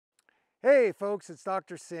Hey folks, it's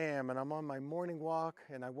Dr. Sam and I'm on my morning walk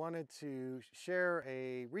and I wanted to share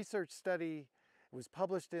a research study. It was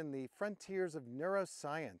published in the Frontiers of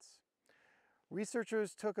Neuroscience.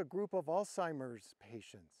 Researchers took a group of Alzheimer's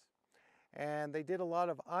patients and they did a lot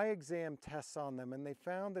of eye exam tests on them, and they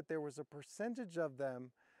found that there was a percentage of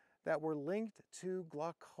them that were linked to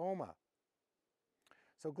glaucoma.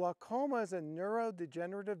 So glaucoma is a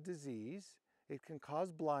neurodegenerative disease. It can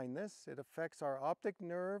cause blindness. It affects our optic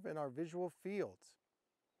nerve and our visual fields.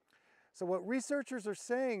 So what researchers are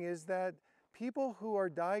saying is that people who are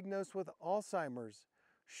diagnosed with Alzheimer's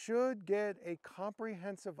should get a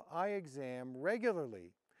comprehensive eye exam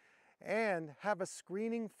regularly and have a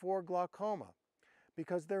screening for glaucoma,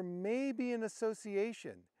 because there may be an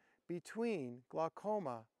association between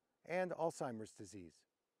glaucoma and Alzheimer's disease.